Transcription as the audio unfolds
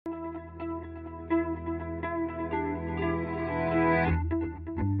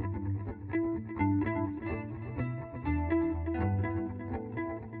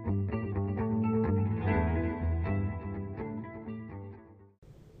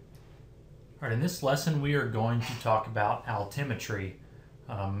All right, in this lesson we are going to talk about altimetry,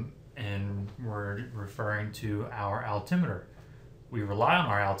 and we're referring to our altimeter. We rely on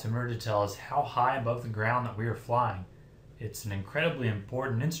our altimeter to tell us how high above the ground that we are flying. It's an incredibly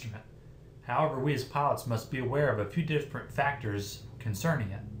important instrument. However, we as pilots must be aware of a few different factors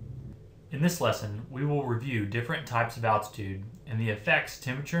concerning it. In this lesson, we will review different types of altitude and the effects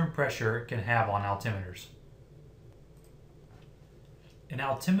temperature and pressure can have on altimeters. An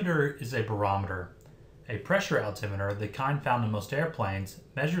altimeter is a barometer. A pressure altimeter, the kind found in most airplanes,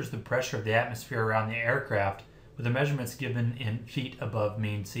 measures the pressure of the atmosphere around the aircraft with the measurements given in feet above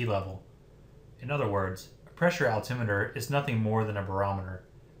mean sea level. In other words, a pressure altimeter is nothing more than a barometer,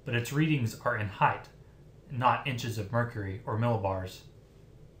 but its readings are in height, not inches of mercury or millibars.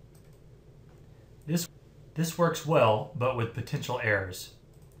 This works well, but with potential errors.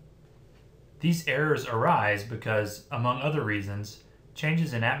 These errors arise because, among other reasons,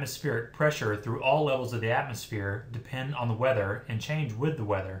 changes in atmospheric pressure through all levels of the atmosphere depend on the weather and change with the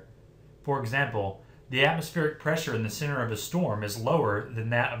weather. For example, the atmospheric pressure in the center of a storm is lower than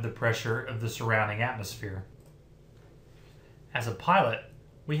that of the pressure of the surrounding atmosphere. As a pilot,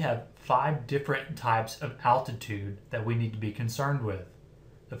 we have 5 different types of altitude that we need to be concerned with.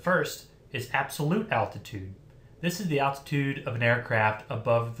 The first is absolute altitude. This is the altitude of an aircraft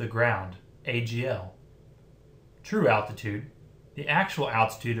above the ground, AGL. True altitude, the actual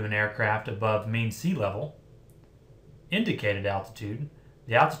altitude of an aircraft above mean sea level. Indicated altitude,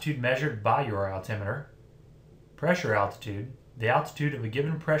 the altitude measured by your altimeter. Pressure altitude, the altitude of a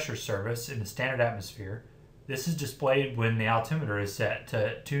given pressure surface in the standard atmosphere. This is displayed when the altimeter is set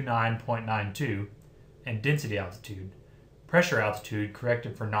to 29.92. And density altitude, pressure altitude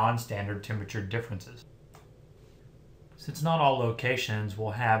corrected for non-standard temperature differences. Since not all locations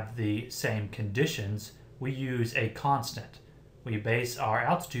will have the same conditions, we use a constant. We base our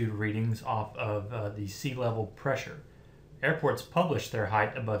altitude readings off of the sea level pressure. Airports publish their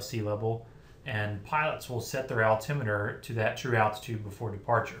height above sea level, and pilots will set their altimeter to that true altitude before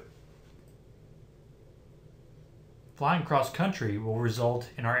departure. Flying cross country will result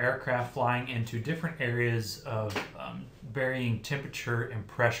in our aircraft flying into different areas of varying temperature and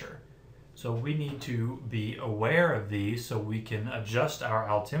pressure. So we need to be aware of these so we can adjust our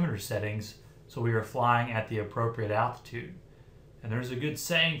altimeter settings so we are flying at the appropriate altitude. And there's a good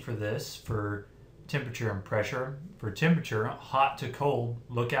saying for this, for temperature and pressure. For temperature, hot to cold,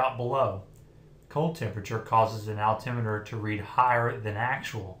 look out below. Cold temperature causes an altimeter to read higher than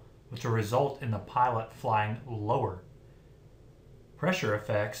actual, which will result in the pilot flying lower. Pressure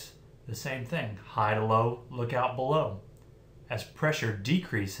effects, the same thing. High to low, look out below. As pressure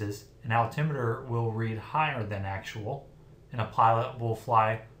decreases, an altimeter will read higher than actual, and a pilot will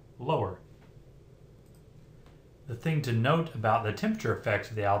fly lower. The thing to note about the temperature effects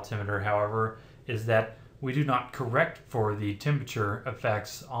of the altimeter, however, is that we do not correct for the temperature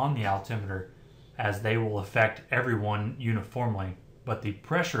effects on the altimeter, as they will affect everyone uniformly. But the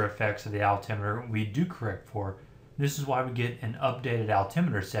pressure effects of the altimeter we do correct for. This is why we get an updated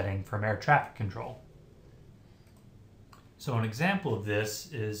altimeter setting from air traffic control. So an example of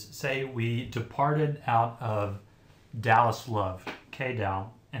this is, say we departed out of Dallas Love,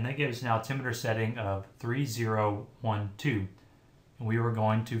 KDAL, and that gives us an altimeter setting of 3012. And we were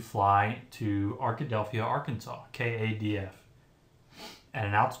going to fly to Arkadelphia, Arkansas, KADF, at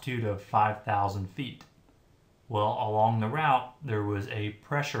an altitude of 5,000 feet. Well, along the route, there was a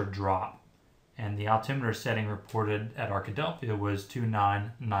pressure drop, and the altimeter setting reported at Arkadelphia was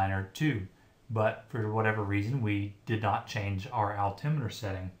 2992. But for whatever reason, we did not change our altimeter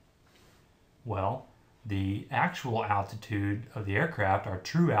setting. Well, the actual altitude of the aircraft, our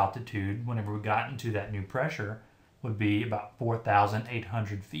true altitude, whenever we got into that new pressure, would be about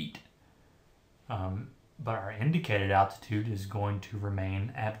 4,800 feet. But our indicated altitude is going to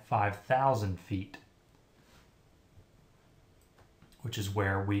remain at 5,000 feet, which is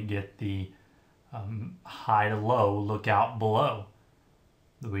where we get the high to low, look out below.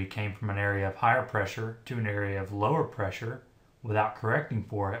 We came from an area of higher pressure to an area of lower pressure without correcting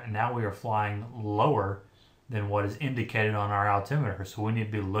for it, and now we are flying lower than what is indicated on our altimeter, so we need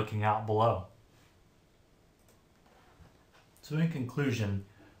to be looking out below. So in conclusion,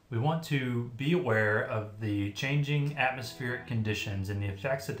 we want to be aware of the changing atmospheric conditions and the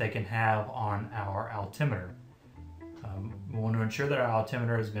effects that they can have on our altimeter. We want to ensure that our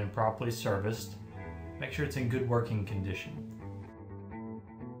altimeter has been properly serviced. Make sure it's in good working condition.